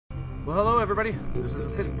Well, hello everybody, this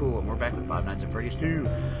is AcidicPool, and we're back with Five Nights at Freddy's 2.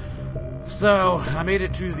 So, I made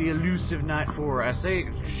it to the elusive night 4. I say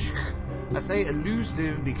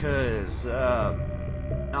elusive because,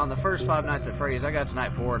 on the first Five Nights at Freddy's, I got to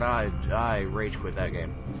night 4 and I rage quit that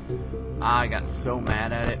game. I got so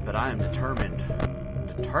mad at it, but I am determined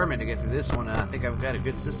to get to this one, and I think I've got a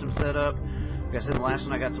good system set up. Like I said in the last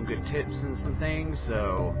one, I got some good tips and some things,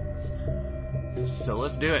 so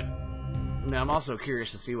let's do it. Now, I'm also curious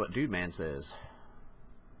to see what Dude Man says.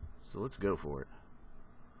 So let's go for it.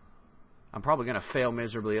 I'm probably going to fail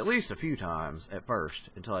miserably at least a few times at first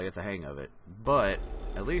until I get the hang of it. But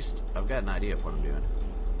at least I've got an idea of what I'm doing.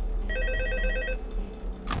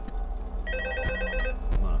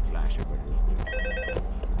 I'm going to flash everybody real quick.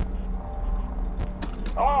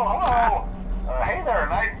 Hello. Hey there,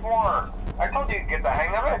 Night 4. I told you to get the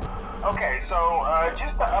hang of it. Okay, so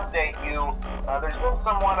just to update you, there's been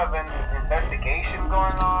somewhat of an investigation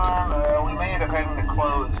going on. We may end up having to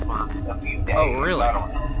close for a few days. Oh, really?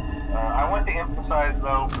 I want to emphasize,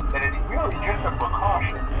 though, that it's really just a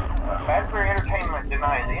precaution. Fazbear Entertainment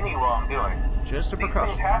denies any wrongdoing. Just a These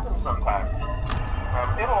precaution. things happen sometimes.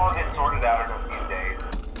 It'll all get sorted out in a few days.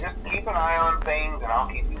 Just keep an eye on things, and I'll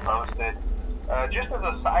keep you posted. Just as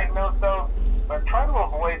a side note, though, try to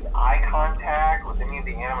avoid eye contact with any of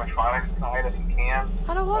the animatronics tonight if you can.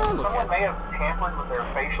 I don't want to look Someone at may have tampered with their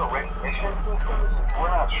facial recognition systems. We're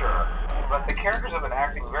not sure. But the characters have been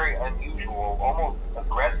acting very unusual, almost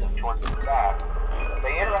aggressive towards the staff.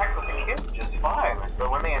 They interact with the kids just fine, but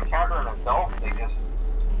when they encounter an adult, they just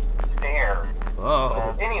stare.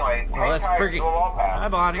 Oh. Anyway, Well, that's freaky. We'll all pass. Hi,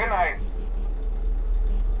 Bonnie. Good night.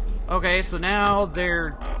 Okay, so now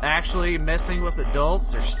they're actually messing with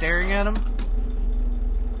adults. They're staring at them.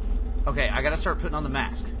 Okay, I gotta start putting on the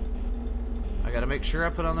mask. I gotta make sure I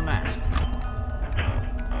put on the mask.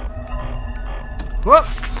 Whoop!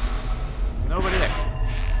 Nobody there.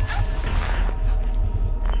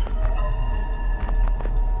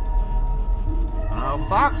 Oh,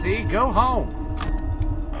 Foxy, go home.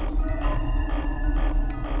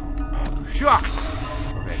 Shut.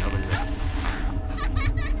 Okay, nobody there.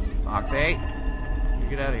 Foxy, you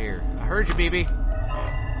get out of here. I heard you, BB.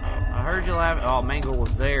 I heard you laughing. Oh, Mangle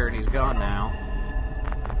was there, and he's gone now.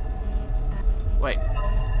 Wait.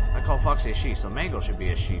 I call Foxy a she, so Mangle should be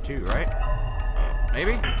a she too, right?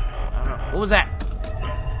 Maybe? I don't know. What was that?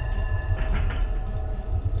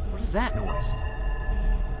 What is that noise?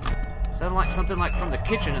 Sounded like something like from the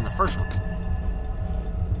kitchen in the first one.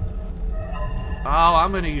 Oh,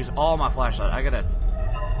 I'm gonna use all my flashlight. I gotta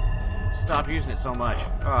stop using it so much.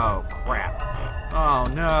 Oh, crap. Oh,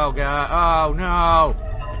 no, God. Oh, no.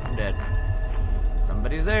 I'm dead.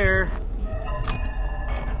 Somebody's there.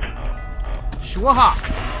 Shwaha!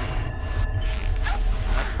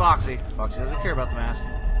 That's Foxy. Foxy doesn't care about the mask.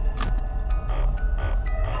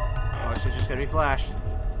 Foxy's just gonna be flashed.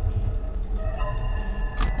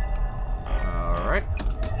 Alright.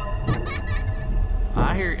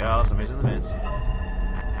 I hear you. Oh, somebody's in the vents.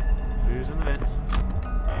 Who's in the vents?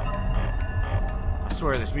 I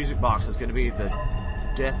swear this music box is gonna be the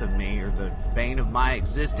death of me, or the bane of my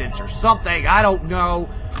existence, or something. I don't know.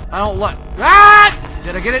 I don't like. Ah!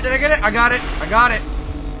 Did I get it? Did I get it? I got it. I got it.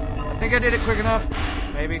 I think I did it quick enough.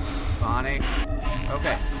 Maybe. Bonnie.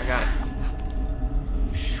 Okay, I got it.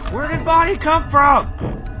 Where did Bonnie come from?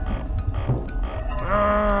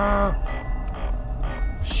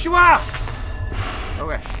 Shua!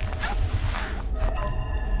 Okay.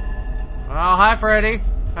 Oh, hi, Freddy.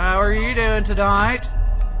 How are you doing tonight?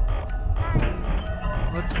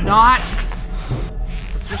 Let's not.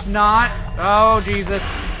 Let's just not. Oh, Jesus.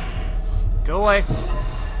 Go away.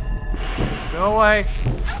 Go away.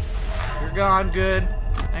 You're gone. Good.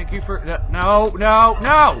 Thank you for... No, no,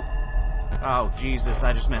 no! Oh, Jesus.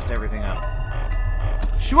 I just messed everything up.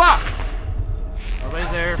 Shua!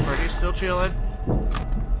 Nobody's there. Freddy's still chilling.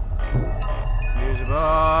 Music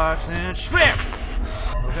box and spam!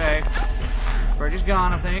 Okay. Freddy's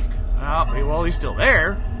gone, I think. Oh, well, he's still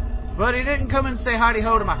there. But he didn't come and say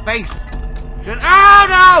howdy-ho to my face. Oh,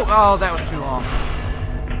 no! Oh, that was too long.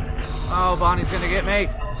 Oh, Bonnie's gonna get me.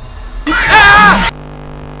 Ah!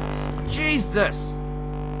 Jesus!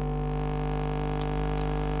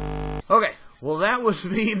 Okay, well, that was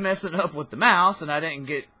me messing up with the mouse, and I didn't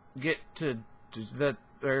get to the...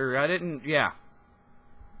 Or, I didn't... Yeah.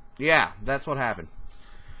 Yeah, that's what happened.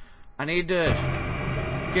 I need to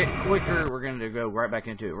get quicker. We're going to go right back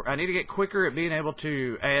into it. I need to get quicker at being able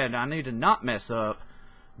to, and I need to not mess up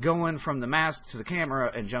going from the mask to the camera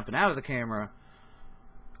and jumping out of the camera.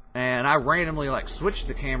 And I randomly like switched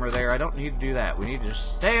the camera there. I don't need to do that. We need to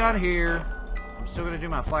just stay on here. I'm still going to do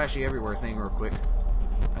my flashy everywhere thing real quick.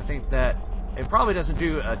 I think that it probably doesn't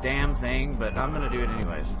do a damn thing, but I'm gonna do it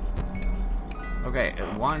anyways. Okay,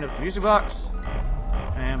 wind up the music box,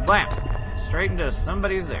 and blam! Straight into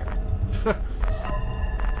somebody's there.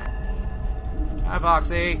 Hi,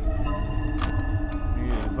 Foxy.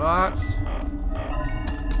 Music box.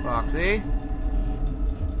 Foxy.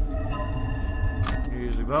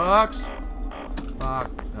 Music box.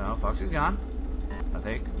 No, Foxy's gone. I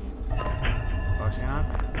think. Foxy gone.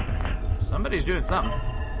 Somebody's doing something.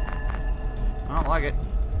 I don't like it.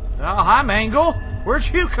 Oh, hi, Mangle. Where'd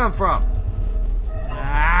you come from?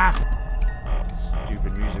 Ah.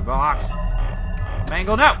 Stupid music box.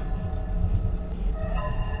 Mangle, no.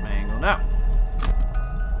 Mangle, no.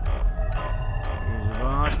 Music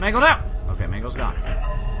box. Mangle, no. Okay, Mangle's gone.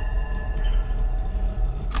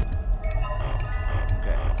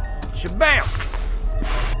 Okay. Shabam!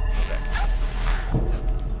 Okay.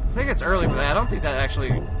 I think it's early for that. I don't think that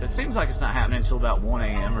actually... It seems like it's not happening until about 1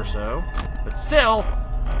 a.m. or so. But still,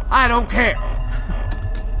 I don't care.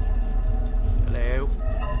 Hello?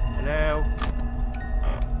 Hello?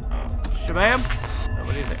 Shabam?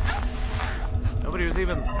 Nobody's there. Nobody was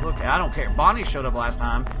even looking. I don't care. Bonnie showed up last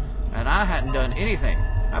time, and I hadn't done anything.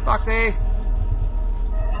 Hi, Foxy.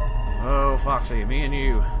 Oh, Foxy, me and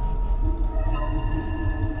you.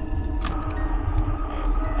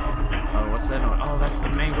 Oh, what's that noise? Oh, that's the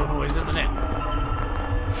mango noise, isn't it?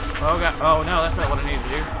 Oh, God. Oh, no, that's not what I need to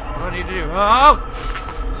do. What do I need to do? Oh!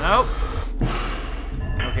 Nope.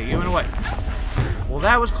 Okay, you went away. Well,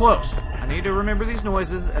 that was close. I need to remember these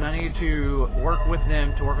noises, and I need to work with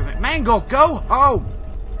them to work with me. Mango, go home!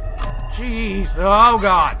 Jeez. Oh,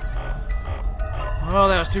 God. Oh,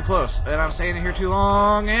 that was too close. And I'm staying in here too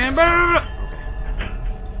long, and boom!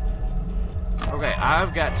 Okay. Okay,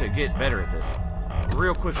 I've got to get better at this.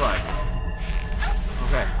 Real quick like.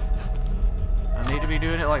 Okay. I need to be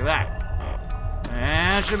doing it like that.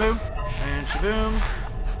 And shaboom. And shaboom.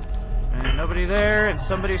 And nobody there. And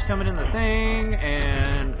somebody's coming in the thing.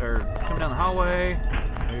 And... Or coming down the hallway.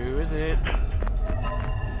 Who is it?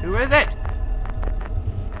 Who is it?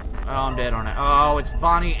 Oh, I'm dead on it. Oh, it's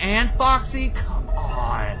Bonnie and Foxy? Come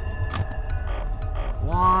on.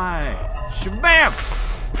 Why? Shabam!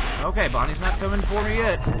 Okay, Bonnie's not coming for me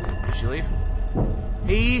yet. Did she leave?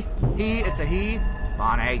 It's a he.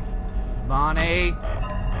 Bonnie. Bonnie.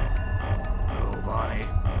 Oh, Bonnie.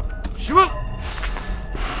 Shoo! Oh,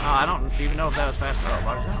 I don't even know if that was fast enough.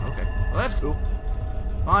 Bonnie's gone. Okay. Well, that's cool.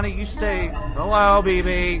 Bonnie, you stay. Hello,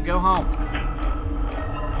 BB. Go home.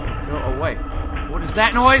 Go away. What is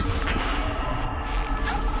that noise?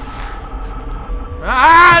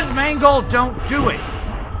 Ah, Mangle, don't do it.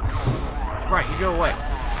 That's right, you go away.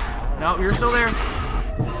 No, you're still there.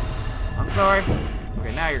 I'm sorry.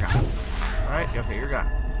 Okay, now you're gone. Alright, okay, you're gone.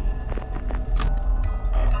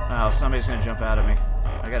 Oh, somebody's gonna jump out at me.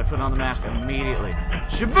 I gotta put on the mask immediately.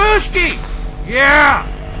 Shabushki! Yeah!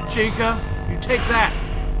 Chica, you take that.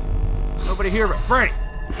 Nobody here but Freddy.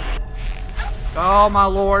 Oh, my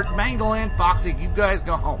lord. Mangle and Foxy, you guys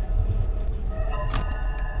go home.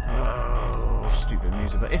 Oh, stupid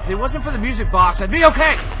music box. If it wasn't for the music box, I'd be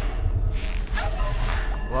okay.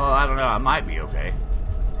 Well, I don't know. I might be okay.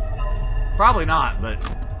 Probably not, but...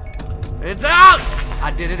 It's out!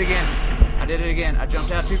 I did it again. I did it again. I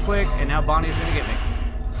jumped out too quick, and now Bonnie's gonna get me.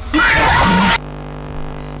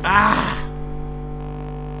 Ah!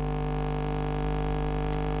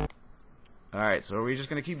 Alright, so are we just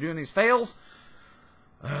gonna keep doing these fails?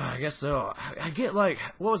 I guess so. I get like,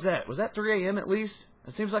 what was that? Was that 3 a.m. at least?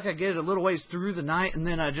 It seems like I get it a little ways through the night, and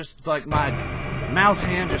then I just, like, my mouse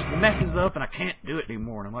hand just messes up, and I can't do it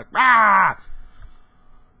anymore. And I'm like, ah!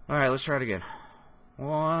 Alright, let's try it again.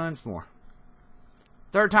 Once more.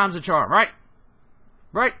 Third time's a charm, right?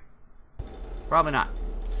 Right? Probably not.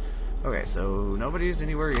 Okay, so nobody's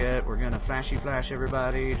anywhere yet. We're gonna flashy flash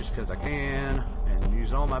everybody just because I can, and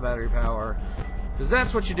use all my battery power. Because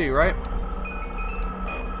that's what you do, right?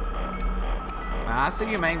 I see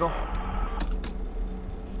you, Mangle.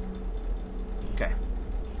 Okay.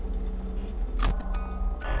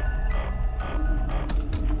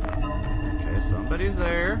 Okay, somebody's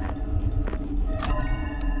there.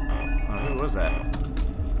 Oh, who was that?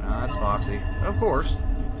 That's Foxy. Of course.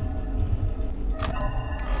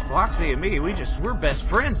 It's Foxy and me, we're best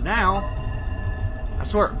friends now. I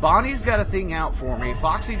swear, Bonnie's got a thing out for me.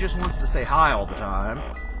 Foxy just wants to say hi all the time.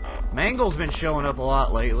 Mangle's been showing up a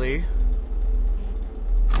lot lately.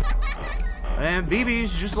 And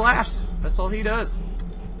BB's just laughs. That's all he does.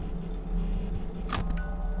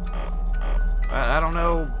 I don't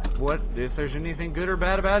know if there's anything good or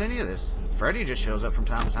bad about any of this. Freddy just shows up from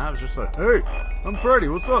time to time. It's just like, hey, I'm Freddy,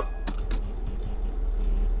 what's up?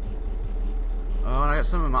 Oh, and I got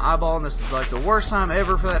some in my eyeball, and this is like the worst time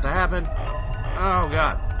ever for that to happen. Oh,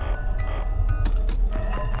 God.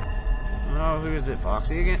 Oh, who is it?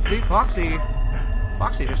 Foxy again? See, Foxy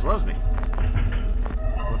just loves me.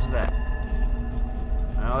 What is that?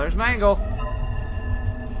 Oh, there's Mangle.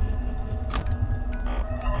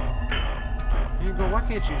 Mangle, why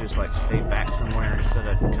can't you just, like, stay back somewhere instead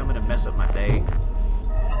of coming to mess up my day?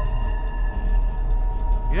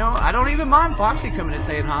 You know, I don't even mind Foxy coming and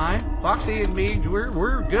saying hi. Foxy and me,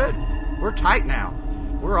 we're good. We're tight now.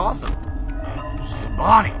 We're awesome.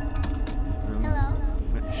 Bonnie. Hello.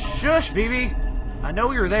 Shush, BB. I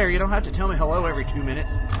know you're there. You don't have to tell me hello every 2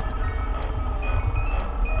 minutes.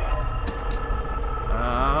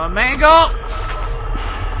 Mangle!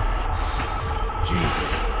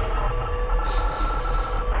 Jesus.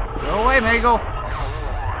 Go away, Mangle.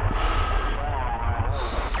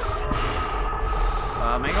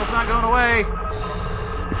 Mangle's not going away.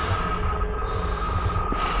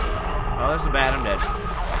 Oh, this is bad. I'm dead.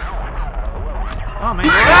 Oh,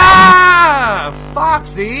 Mangle. Ah!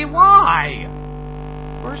 Foxy, why?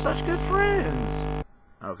 We're such good friends.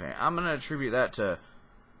 Okay, I'm going to attribute that to...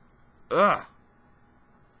 Ugh.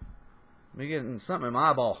 Me getting something in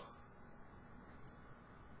my eyeball.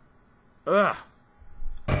 Ugh.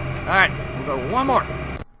 Alright, we'll go one more.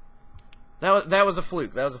 That was a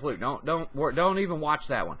fluke. That was a fluke. Don't even watch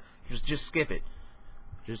that one. Just skip it.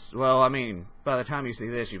 Well, I mean, by the time you see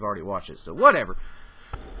this, you've already watched it, so whatever.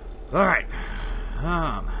 Alright.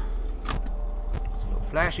 Let's go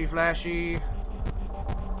flashy. Line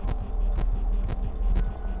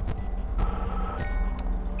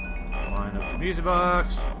up the music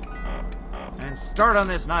box. And start on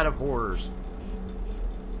this night of horrors.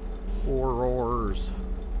 Horrors.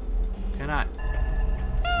 Cannot.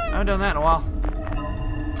 I haven't done that in a while.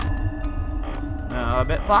 No, I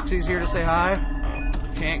bet Foxy's here to say hi.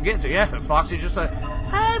 Can't get to. Yeah, Foxy's just like,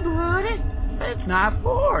 "Hi, buddy. It's night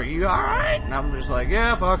 4. You alright?" And I'm just like,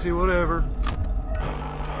 "Yeah, Foxy, whatever."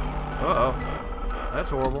 Uh-oh. That's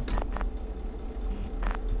horrible.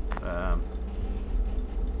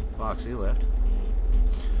 Foxy left.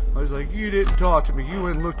 I was like, "You didn't talk to me. You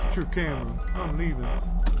went and looked at your camera. I'm leaving."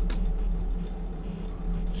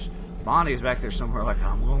 Bonnie's back there somewhere like,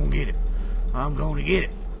 "I'm gonna get it. I'm gonna get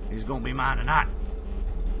it. He's gonna be mine tonight."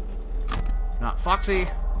 Not Foxy,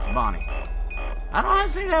 it's Bonnie. I don't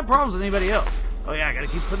seem to have problems with anybody else. Oh yeah, I gotta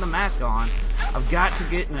keep putting the mask on. I've got to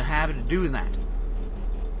get in the habit of doing that.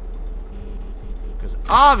 Because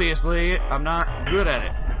obviously, I'm not good at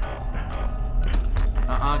it.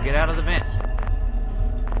 Get out of the vents.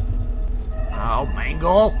 Oh,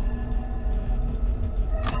 Mangle.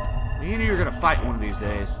 Me and you are gonna fight one of these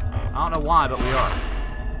days. I don't know why, but we are.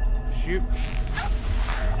 Shoot.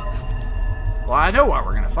 Well, I know why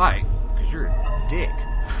we're gonna fight. Because you're a dick.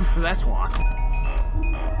 That's why.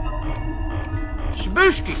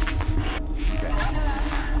 Shabushki! Okay.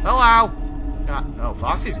 Hello! God, no,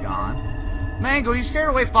 Foxy's gone. Mango, you scared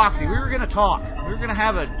away Foxy. We were gonna talk. We were gonna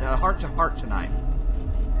have a heart-to-heart tonight.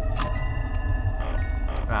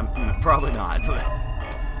 Probably not, but...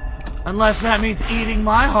 Unless that means eating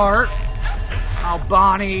my heart. Oh,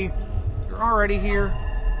 Bonnie. You're already here?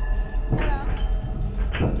 Hello.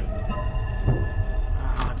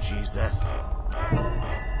 Oh, Jesus.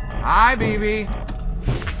 Hi, BB.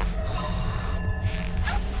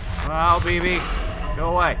 Well, BB,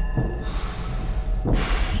 go away.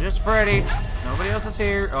 Just Freddy. Nobody else is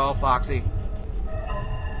here. Oh, Foxy.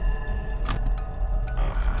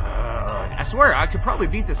 I swear, I could probably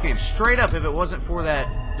beat this game straight up if it wasn't for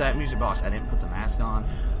that music box. I didn't put the mask on.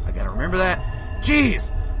 I gotta remember that. Jeez!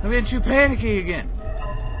 I'm getting too panicky again.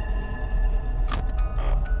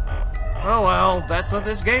 Oh well, that's what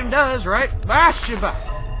this game does, right? Ah, shibba!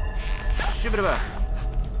 Shibba-dabba.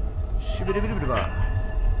 Shibba-dabba-dabba.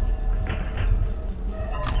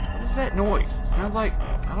 What is that noise? It sounds like...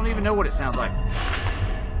 I don't even know what it sounds like.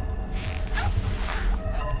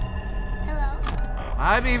 Hello.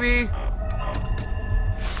 Hi, BB.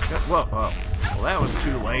 Whoa, oh. Well, that was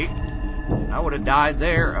too late. I would have died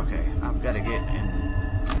there. Okay, I've got to get in.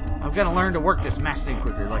 I've got to learn to work this mask thing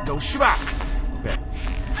quicker. Like, go shibba! Okay.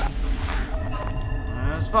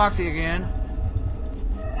 There's Foxy again.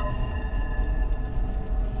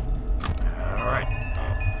 Alright.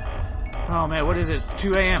 Oh, man, what is this?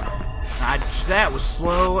 2 a.m. That was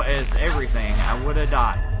slow as everything. I would have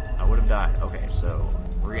died. I would have died. Okay, so,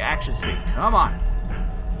 reaction speed. Come on.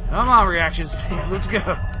 Come on, reaction speed. Let's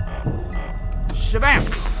go. Shabam!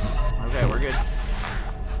 Okay, we're good.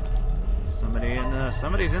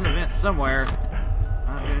 Somebody's in the vent somewhere.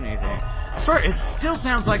 Not doing anything. I swear, it still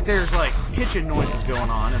sounds like there's, like, kitchen noises going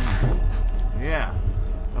on. And yeah.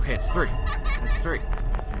 Okay, it's 3. It's 3.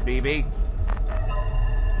 BB.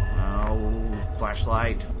 Oh,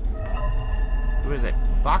 flashlight. Who is it?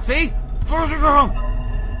 Foxy? Where's it going?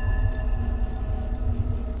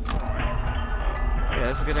 Yeah,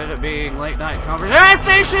 this is gonna end up being late night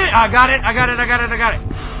conversation. I got it. I got it. I got it. I got it.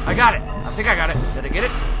 I got it. I think I got it. Did I get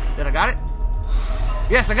it? Did I got it?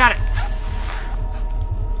 Yes, I got it.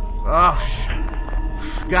 Oh,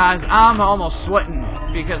 guys, I'm almost sweating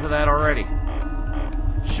because of that already.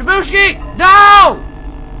 Shabushki! No!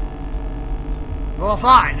 Well,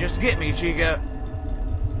 fine. Just get me, Chica.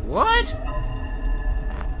 What?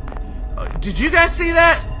 Did you guys see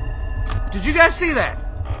that? Did you guys see that?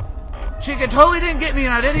 Chica totally didn't get me,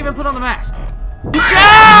 and I didn't even put on the mask.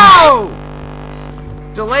 No!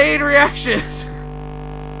 Delayed reactions.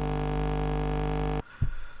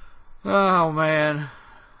 Oh, man.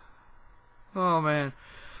 Oh, man.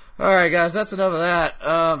 Alright, guys, that's enough of that.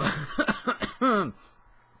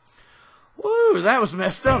 Woo, that was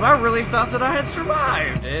messed up. I really thought that I had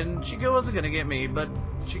survived, and Chica wasn't gonna get me, but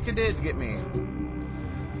Chica did get me.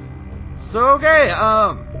 So, okay,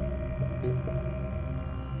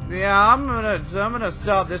 yeah, I'm gonna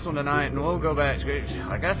stop this one tonight, and we'll go back.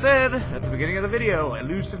 Like I said at the beginning of the video,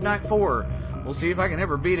 Elusive Night 4. We'll see if I can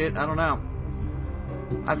ever beat it. I don't know.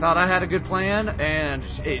 I thought I had a good plan, and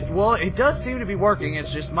it does seem to be working.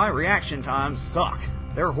 It's just my reaction times suck.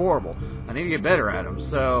 They're horrible. I need to get better at them.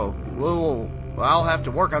 So I'll have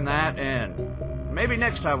to work on that, and maybe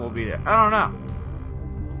next time we'll beat it. I don't know.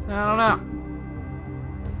 I don't know.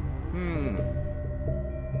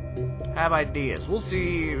 Have ideas. We'll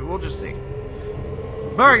see. We'll just see.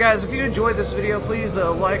 Alright, guys, if you enjoyed this video, please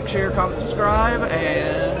like, share, comment, subscribe,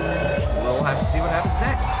 and we'll have to see what happens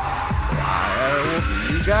next. So I will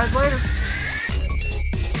see you guys later.